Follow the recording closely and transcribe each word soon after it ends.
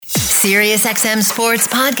SiriusXM Sports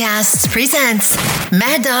Podcasts presents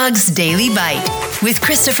Mad Dog's Daily Bite with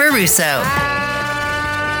Christopher Russo.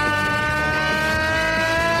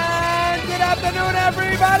 Good afternoon,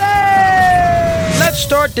 everybody! Let's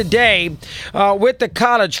start the day with the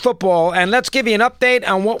college football, and let's give you an update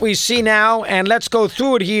on what we see now, and let's go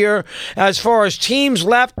through it here as far as teams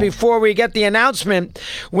left before we get the announcement,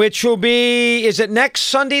 which will be, is it next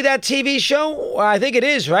Sunday, that TV show? I think it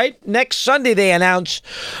is, right? Next Sunday they announce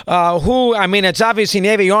it's obviously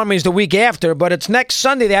Navy Army's the week after, but it's next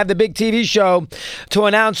Sunday they have the big TV show to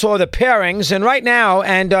announce all the pairings, and right now,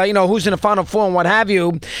 and who's in the Final Four and what have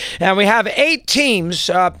you, and we have 8 teams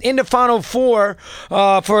in the Final Four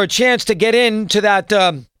for a chance to get into that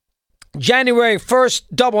January 1st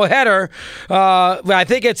doubleheader. I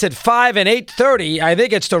think it's at 5 and 8:30. I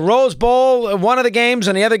think it's the Rose Bowl, one of the games,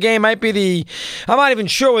 and the other game might be I'm not even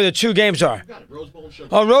sure where the two games are. You got it. Rose Bowl and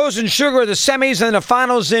Sugar. Rose and Sugar are the semis, and the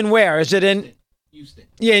finals in where? Is it in Houston?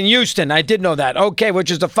 Yeah, in Houston. I did know that. Okay,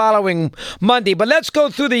 which is the following Monday. But let's go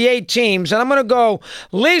through the 8 teams, and I'm going to go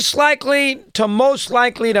least likely to most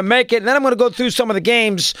likely to make it. And then I'm going to go through some of the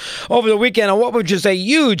games over the weekend on what was just a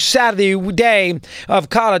huge Saturday day of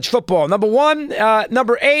college football. Number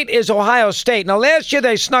 8 is Ohio State. Now, last year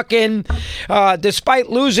they snuck in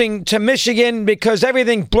despite losing to Michigan because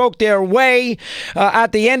everything broke their way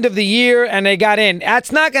at the end of the year, and they got in.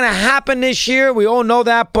 That's not going to happen this year. We all know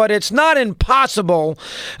that, but it's not impossible.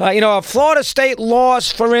 If Florida State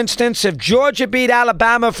lost, for instance, if Georgia beat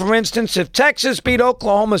Alabama, for instance, if Texas beat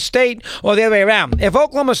Oklahoma State, or the other way around. If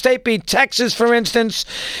Oklahoma State beat Texas, for instance,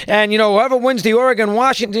 and, whoever wins the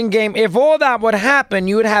Oregon-Washington game, if all that would happen,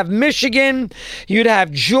 you would have Michigan, you'd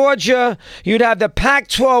have Georgia, you'd have the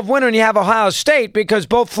Pac-12 winner, and you have Ohio State, because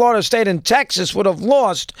both Florida State and Texas would have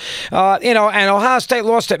lost, and Ohio State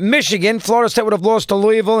lost at Michigan, Florida State would have lost to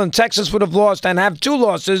Louisville, and Texas would have lost and have 2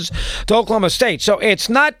 losses to Oklahoma State. So it's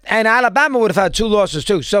not, and Alabama would have had 2 losses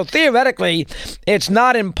too. So theoretically, it's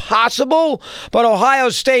not impossible, but Ohio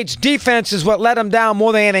State's defense is what let them down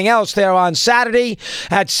more than anything else there on Saturday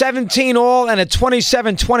at 17 all and at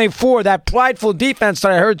 27-24. That prideful defense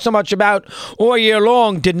that I heard so much about all year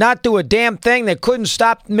long did not do a damn thing. They couldn't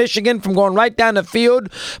stop Michigan from going right down the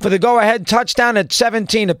field for the go-ahead touchdown at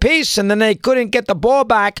 17 apiece, and then they couldn't get the ball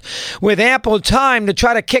back with ample time to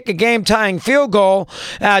try to kick a game-tying field goal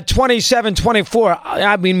at 27-24.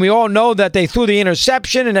 I mean, we all know that they threw the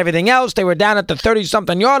interception and everything else. They were down at the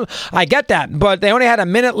 30-something yard. I get that. But they only had a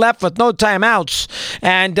minute left with no timeouts.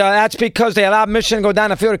 And that's because they allowed Michigan to go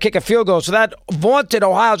down the field to kick a field goal. So that vaunted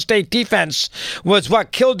Ohio State defense was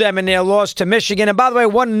what killed them in their loss to Michigan. And by the way,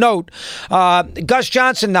 one note, Gus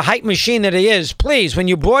Johnson, the hype machine that he is, please, when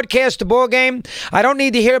you broadcast the ball game, I don't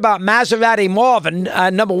need to hear about Maserati Marvin,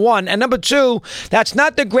 number 1. And number 2, that's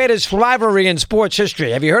not the greatest rivalry in sports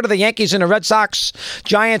history. Have you heard of the Yankees and the Red Sox,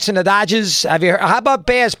 Giants and the Dodgers? How about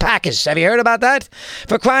Bears Packers? Have you heard about that?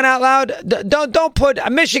 For crying out loud, don't put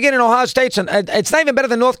Michigan and Ohio State. It's not even better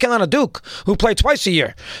than North Carolina Duke, who play twice a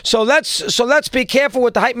year. So let's be careful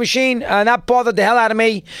with the hype machine. That bothered the hell out of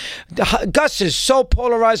me. Gus is so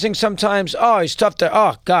polarizing sometimes. Oh, he's tough to.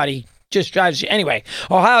 Oh God, he just drives you. Anyway,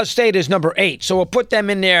 Ohio State is number 8. So we'll put them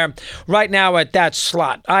in there right now at that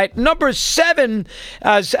slot. All right, number 7,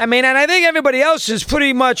 and I think everybody else is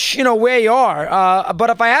pretty much, where you are. But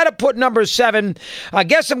if I had to put number 7, I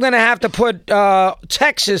guess I'm going to have to put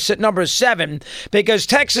Texas at number 7, because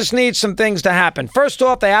Texas needs some things to happen. First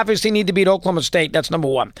off, they obviously need to beat Oklahoma State. That's number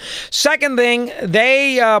 1. Second thing,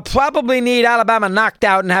 they probably need Alabama knocked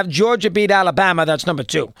out and have Georgia beat Alabama. That's number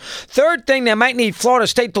 2. Third thing, they might need Florida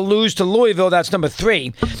State to lose to Louisville. That's number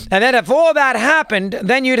 3. And then if all that happened,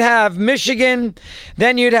 then you'd have Michigan,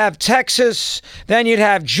 then you'd have Texas, then you'd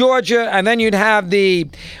have Georgia, and then you'd have the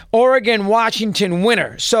Oregon-Washington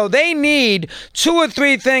winner. So they need 2 or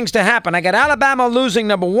 3 things to happen. I got Alabama losing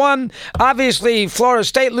number 1, obviously Florida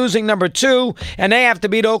State losing number 2, and they have to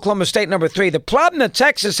beat Oklahoma State number 3. The problem that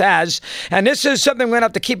Texas has, and this is something we're going to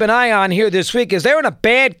have to keep an eye on here this week, is they're in a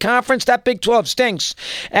bad conference. That Big 12 stinks.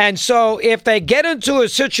 And so if they get into a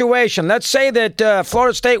situation, let's say that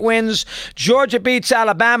Florida State wins, Georgia beats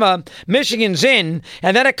Alabama, Michigan's in,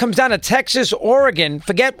 and then it comes down to Texas, Oregon.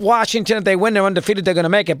 Forget Washington. If they win, they're undefeated, they're going to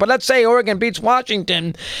make it. But let's say Oregon beats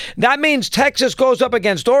Washington. That means Texas goes up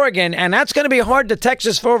against Oregon, and that's going to be hard to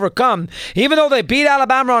Texas to overcome. Even though they beat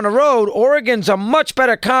Alabama on the road, Oregon's a much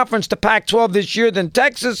better conference to Pac-12 this year than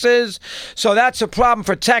Texas is. So that's a problem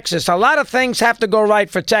for Texas. A lot of things have to go right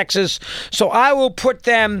for Texas. So I will put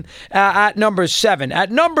them at number 7.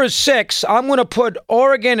 At number 6, I'm going to put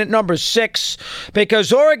Oregon at number 6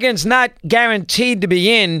 because Oregon's not guaranteed to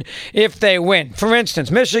be in if they win. For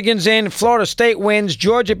instance, Michigan's in, Florida State wins,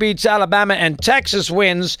 Georgia beats Alabama, and Texas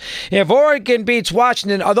wins. If Oregon beats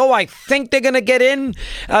Washington, although I think they're going to get in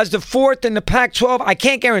as the 4th in the Pac-12, I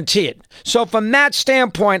can't guarantee it. So from that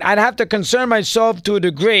standpoint, I'd have to concern myself to a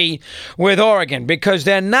degree with Oregon because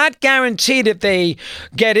they're not guaranteed if they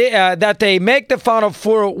get it, that they make the Final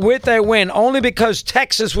Four with a win, only because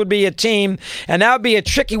Texas would be a team, and that would be a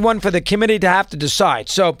tricky one for the committee to have to decide.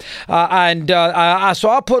 So, so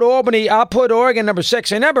I'll put Oregon number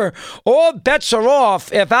 6. Remember, all bets are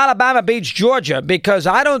off if Alabama beats Georgia because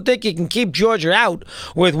I don't think you can keep Georgia out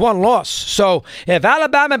with one loss. So if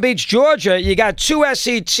Alabama beats Georgia, you got 2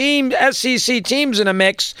 SEC teams in the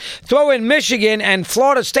mix. Throw in Michigan and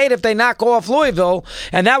Florida State if they knock off Louisville,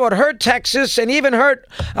 and that would hurt Texas and even hurt,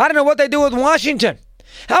 I don't know what they do with Washington.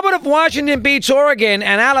 How about if Washington beats Oregon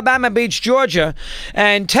and Alabama beats Georgia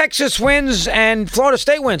and Texas wins and Florida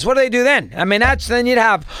State wins? What do they do then? I mean, then you'd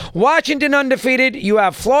have Washington undefeated, you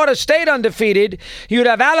have Florida State undefeated, you'd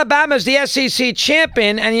have Alabama as the SEC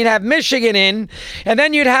champion, and you'd have Michigan in, and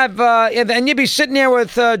then you'd have, and you'd be sitting there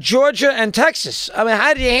with Georgia and Texas. I mean,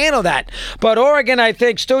 how do you handle that? But Oregon, I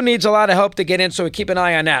think, still needs a lot of help to get in, so we keep an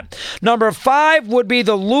eye on that. Number 5 would be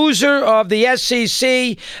the loser of the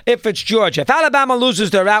SEC if it's Georgia. If Alabama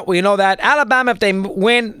loses, they're out. We know that. Alabama, if they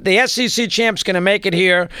win, the SEC champ's going to make it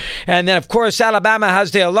here. And then, of course, Alabama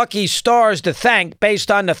has their lucky stars to thank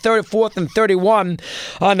based on the 34th and 31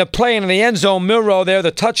 on the play in the end zone. Milroe there,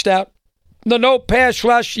 the touchdown. The no pass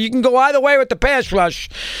rush. You can go either way with the pass rush.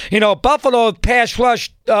 You know, Buffalo pass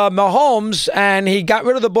rushed Mahomes, and he got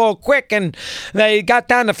rid of the ball quick, and they got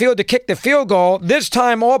down the field to kick the field goal. This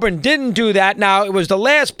time, Auburn didn't do that. Now, it was the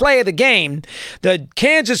last play of the game. The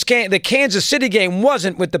Kansas City game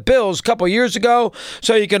wasn't with the Bills a couple years ago,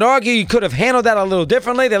 so you can argue you could have handled that a little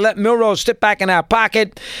differently. They let Milroe sit back in our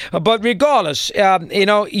pocket. But regardless,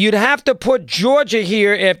 you'd have to put Georgia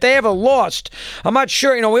here if they ever lost. I'm not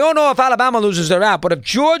sure. We all know if Alabama loses, they're out. But if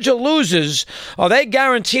Georgia loses, are they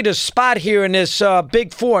guaranteed a spot here in this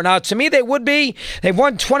Big Four? Now, to me, they would be. They've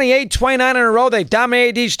won 28, 29 in a row. They've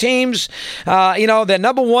dominated these teams. They're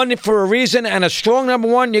number one for a reason, and a strong number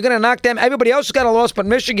one. You're going to knock them. Everybody else has got a loss but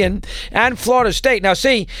Michigan and Florida State. Now,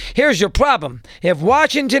 see, here's your problem. If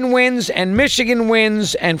Washington wins and Michigan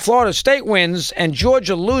wins and Florida State wins and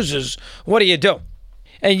Georgia loses, what do you do?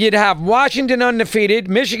 And you'd have Washington undefeated,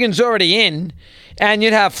 Michigan's already in, and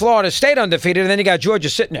you'd have Florida State undefeated, and then you got Georgia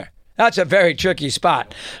sitting there. That's a very tricky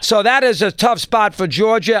spot. So that is a tough spot for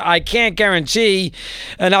Georgia. I can't guarantee.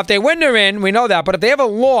 And if they win, they're in. We know that. But if they ever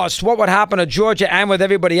lost, what would happen to Georgia and with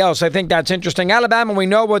everybody else? I think that's interesting. Alabama, we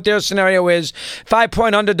know what their scenario is.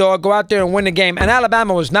 5-point underdog, go out there and win the game. And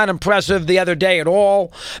Alabama was not impressive the other day at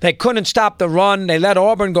all. They couldn't stop the run. They let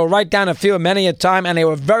Auburn go right down the field many a time, and they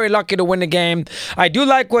were very lucky to win the game. I do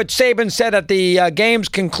like what Saban said at the game's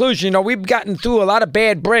conclusion. We've gotten through a lot of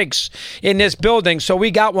bad breaks in this building, so we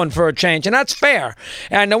got one for a change, and that's fair.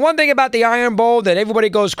 And the one thing about the Iron Bowl that everybody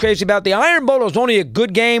goes crazy about, the Iron Bowl is only a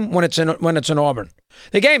good game when it's in Auburn.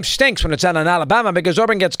 The game stinks when it's out in Alabama because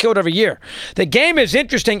Auburn gets killed every year. The game is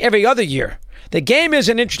interesting every other year. The game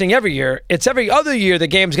isn't interesting every year. It's every other year the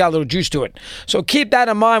game's got a little juice to it. So keep that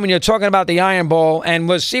in mind when you're talking about the Iron Bowl, and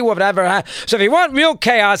we'll see whatever happens. So if you want real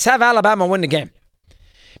chaos, have Alabama win the game.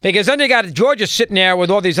 Because then you got Georgia sitting there with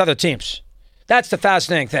all these other teams. That's the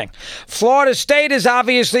fascinating thing. Florida State is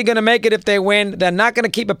obviously going to make it if they win. They're not going to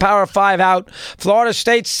keep a Power 5 out. Florida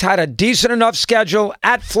State's had a decent enough schedule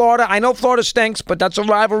at Florida. I know Florida stinks, but that's a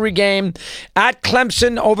rivalry game. At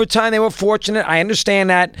Clemson, overtime, they were fortunate. I understand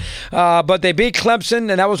that. But they beat Clemson,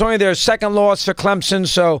 and that was only their second loss for Clemson,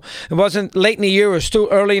 so it wasn't late in the year. It was still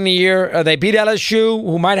early in the year. They beat LSU,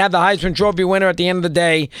 who might have the Heisman Trophy winner at the end of the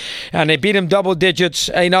day, and they beat them double digits.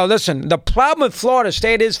 Listen, the problem with Florida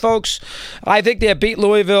State is, folks, I think they beat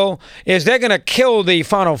Louisville, is they're going to kill the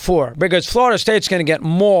Final Four because Florida State's going to get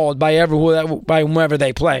mauled by whomever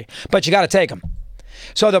they play. But you got to take them.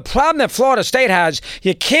 So the problem that Florida State has,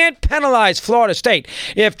 you can't penalize Florida State.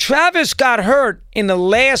 If Travis got hurt in the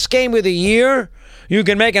last game of the year, you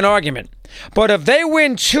can make an argument. But if they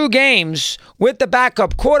win 2 games with the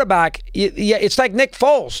backup quarterback, it's like Nick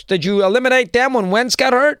Foles. Did you eliminate them when Wentz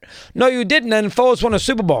got hurt? No, you didn't, and Foles won a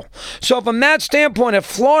Super Bowl. So from that standpoint, if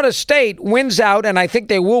Florida State wins out, and I think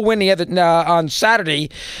they will win on Saturday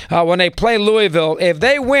when they play Louisville, if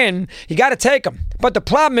they win, you got to take them. But the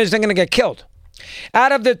problem is they're going to get killed.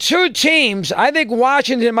 Out of the two teams, I think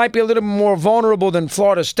Washington might be a little more vulnerable than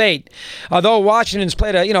Florida State. Although Washington's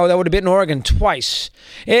played that would have beaten Oregon twice.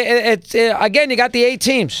 Again, you got the 8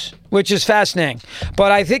 teams, which is fascinating.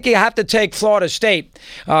 But I think you have to take Florida State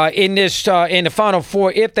in the Final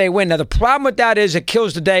Four if they win. Now, the problem with that is it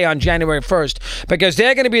kills the day on January 1st because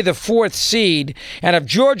they're going to be the 4th seed. And if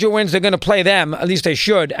Georgia wins, they're going to play them. At least they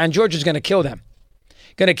should. And Georgia's going to kill them.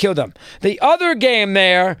 The other game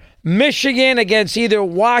there, Michigan against either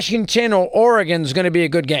Washington or Oregon, is going to be a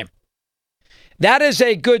good game. That is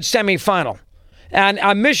a good semifinal. And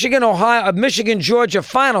a Michigan-Georgia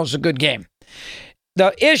final is a good game.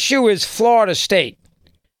 The issue is Florida State.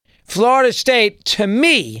 Florida State, to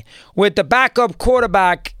me, with the backup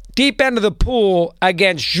quarterback deep end of the pool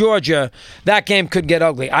against Georgia, that game could get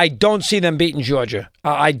ugly. I don't see them beating Georgia.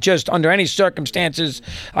 I just, under any circumstances,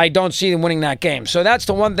 I don't see them winning that game. So that's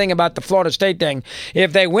the one thing about the Florida State thing.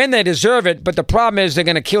 If they win, they deserve it, but the problem is they're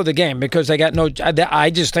going to kill the game because they got I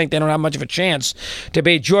just think they don't have much of a chance to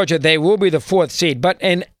beat Georgia. They will be the 4th seed. But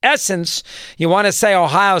in essence, you want to say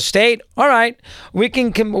Ohio State? All right, we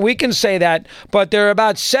can say that, but there are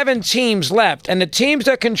about 7 teams left, and the teams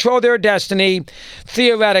that control their destiny,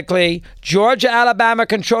 theoretically, Georgia, Alabama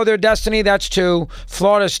control their destiny, that's 2.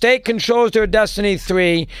 Florida State controls their destiny,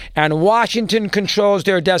 3, and Washington controls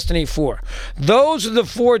their destiny, 4. Those are the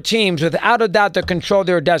 4 teams, without a doubt, that control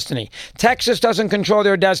their destiny. Texas doesn't control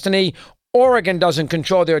their destiny. Oregon doesn't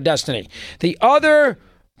control their destiny. The other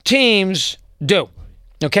teams do.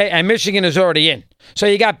 Okay, and Michigan is already in. So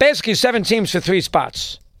you got basically 7 teams for 3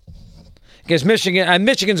 spots. Because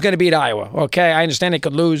Michigan's going to beat Iowa. Okay, I understand they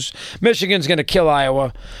could lose. Michigan's going to kill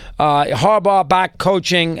Iowa. Harbaugh back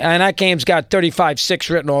coaching, and that game's got 35-6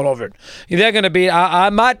 written all over it. They're going to beat.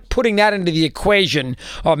 I'm not putting that into the equation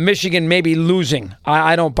of Michigan maybe losing.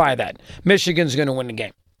 I don't buy that. Michigan's going to win the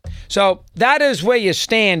game. So that is where you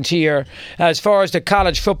stand here as far as the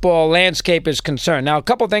college football landscape is concerned. Now, a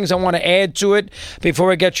couple things I want to add to it before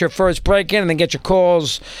we get your first break in and then get your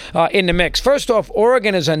calls in the mix. First off,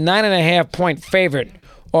 Oregon is a 9.5-point favorite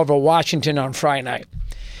over Washington on Friday night.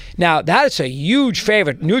 Now, that's a huge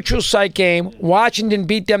favorite. Neutral site game. Washington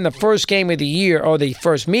beat them the first game of the year, or the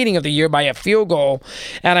first meeting of the year, by a field goal.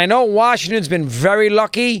 And I know Washington's been very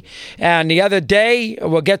lucky. And the other day,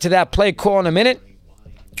 we'll get to that play call in a minute,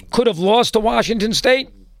 could have lost to Washington State.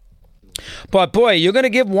 But, boy, you're going to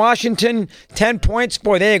give Washington 10 points.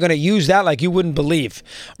 Boy, they're going to use that like you wouldn't believe.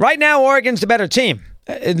 Right now, Oregon's the better team.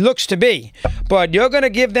 It looks to be. But you're going to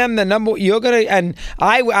give them the number. And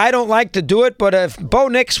I don't like to do it, but if Bo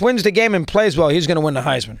Nix wins the game and plays well, he's going to win the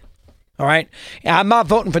Heisman. All right? I'm not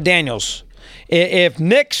voting for Daniels. If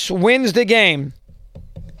Nix wins the game,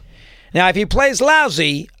 now, if he plays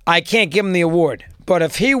lousy, I can't give him the award. But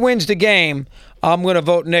if he wins the game, I'm going to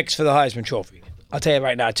vote Nix for the Heisman Trophy. I'll tell you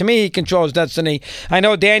right now. To me, he controls destiny. I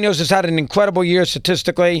know Daniels has had an incredible year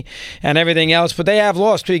statistically and everything else, but they have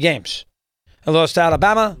lost 3 games. They lost to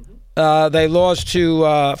Alabama. They lost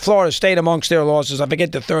to Florida State amongst their losses. I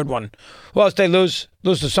forget the third one. Who else they lose?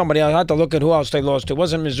 Lose to somebody else. I have to look at who else they lost to. It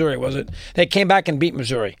wasn't Missouri, was it? They came back and beat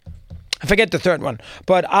Missouri. I forget the third one.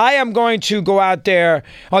 But I am going to go out there.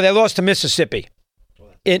 Oh, they lost to Mississippi.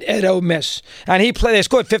 At Ole Miss, and they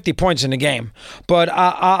scored 50 points in the game. But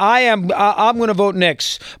I'm going to vote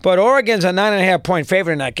Nix. But Oregon's a 9.5-point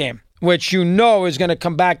favorite in that game, which is going to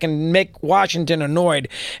come back and make Washington annoyed.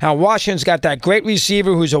 And Washington's got that great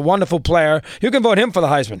receiver who's a wonderful player. You can vote him for the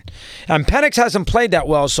Heisman. And Penix hasn't played that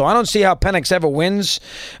well, so I don't see how Penix ever wins.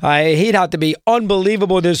 He'd have to be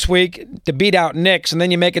unbelievable this week to beat out Nix, and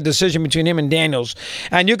then you make a decision between him and Daniels.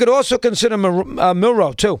 And you could also consider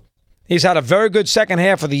Milroe, too. He's had a very good second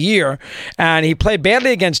half of the year, and he played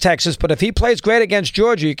badly against Texas, but if he plays great against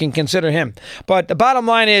Georgia, you can consider him. But the bottom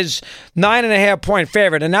line is 9.5-point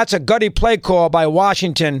favorite, and that's a gutty play call by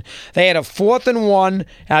Washington. They had a 4th and 1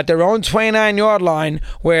 at their own 29-yard line,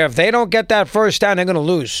 where if they don't get that first down, they're going to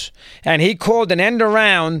lose. And he called an end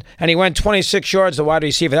around, and he went 26 yards to wide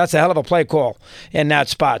receiver. That's a hell of a play call in that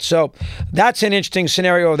spot. So that's an interesting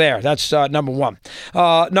scenario there. That's number 1.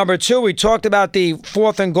 Number 2, we talked about the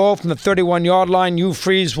 4th and goal from the 31-yard line. Hugh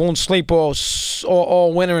Freeze won't sleep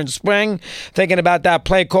all winter and spring. Thinking about that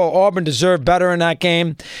play call, Auburn deserved better in that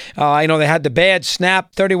game. They had the bad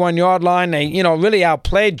snap, 31-yard line. They, really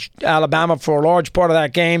outplayed Alabama for a large part of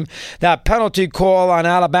that game. That penalty call on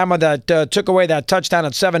Alabama that took away that touchdown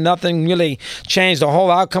at 7-0 really changed the whole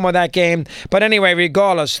outcome of that game. But anyway,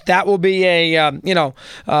 regardless, that will be the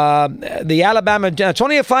Alabama. It's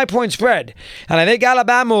only a 5-point spread, and I think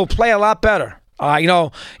Alabama will play a lot better.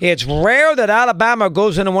 It's rare that Alabama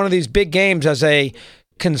goes into one of these big games as a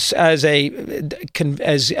as a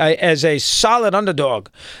solid underdog.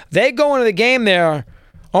 They go into the game there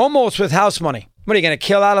almost with house money. What, are you going to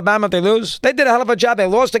kill Alabama if they lose? They did a hell of a job. They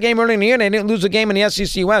lost the game early in the year, and they didn't lose the game in the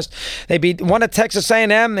SEC West. They beat one of Texas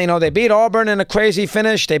A&M. They beat Auburn in a crazy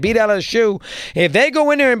finish. They beat LSU. If they go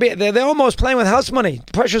in there and they're almost playing with house money.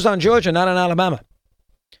 Pressure's on Georgia, not on Alabama.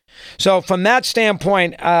 So from that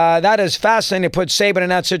standpoint, that is fascinating to put Saban in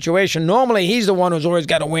that situation. Normally, he's the one who's always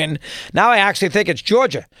got to win. Now I actually think it's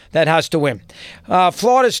Georgia that has to win.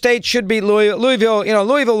 Florida State should beat Louisville.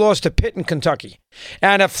 Louisville lost to Pitt in Kentucky.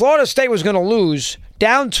 And if Florida State was going to lose,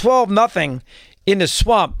 down 12-0 in the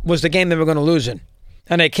Swamp was the game they were going to lose in.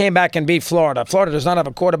 And they came back and beat Florida. Florida does not have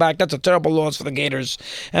a quarterback. That's a terrible loss for the Gators.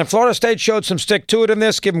 And Florida State showed some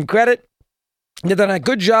stick-to-itiveness. Give them credit. They've done a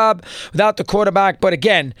good job without the quarterback. But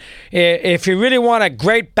again, if you really want a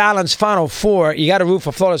great balanced Final Four, you got to root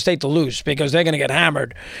for Florida State to lose because they're going to get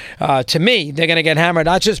hammered. To me, they're going to get hammered.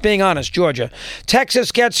 Not just being honest, Georgia.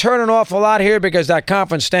 Texas gets hurt an awful lot here because that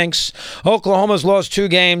conference stinks. Oklahoma's lost 2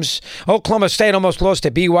 games. Oklahoma State almost lost to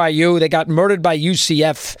BYU. They got murdered by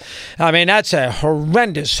UCF. I mean, that's a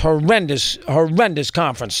horrendous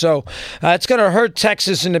conference. So it's going to hurt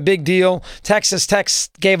Texas in the big deal. Texas Tech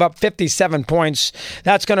gave up 57 points.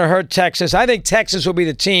 That's going to hurt Texas. I think Texas will be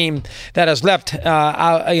the team that is left,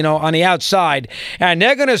 on the outside, and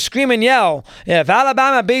they're going to scream and yell if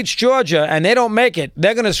Alabama beats Georgia and they don't make it.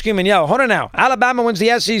 They're going to scream and yell. Hold on now. Alabama wins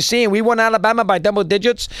the SEC, and we won Alabama by double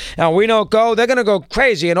digits, and we don't go. They're going to go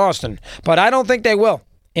crazy in Austin, but I don't think they will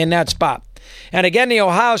in that spot. And again, the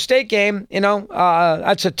Ohio State game,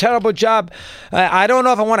 that's a terrible job. I don't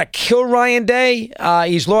know if I want to kill Ryan Day.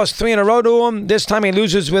 He's lost 3 in a row to him. This time he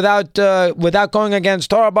loses without going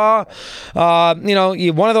against Harbaugh.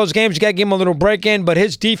 One of those games you got to give him a little break in, but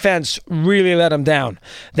his defense really let him down.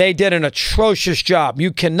 They did an atrocious job.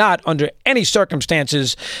 You cannot, under any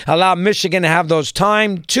circumstances, allow Michigan to have those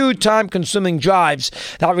two time-consuming drives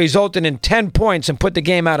that resulted in 10 points and put the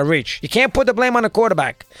game out of reach. You can't put the blame on the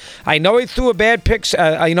quarterback. I know he threw a bad pick,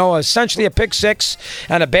 essentially a pick 6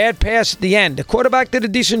 and a bad pass at the end. The quarterback did a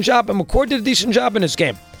decent job, and McCord did a decent job in this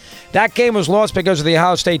game. That game was lost because of the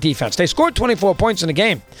Ohio State defense. They scored 24 points in the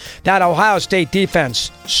game. That Ohio State defense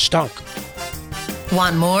stunk.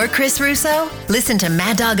 Want more Chris Russo? Listen to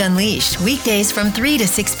Mad Dog Unleashed weekdays from 3 to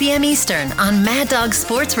 6 p.m. Eastern on Mad Dog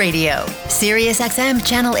Sports Radio, Sirius XM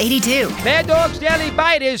Channel 82. Mad Dog's Daily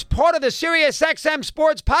Bite is part of the Sirius XM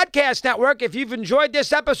Sports Podcast Network. If you've enjoyed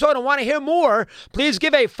this episode and want to hear more, please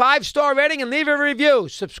give a 5-star rating and leave a review.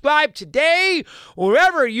 Subscribe today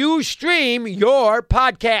wherever you stream your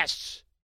podcasts.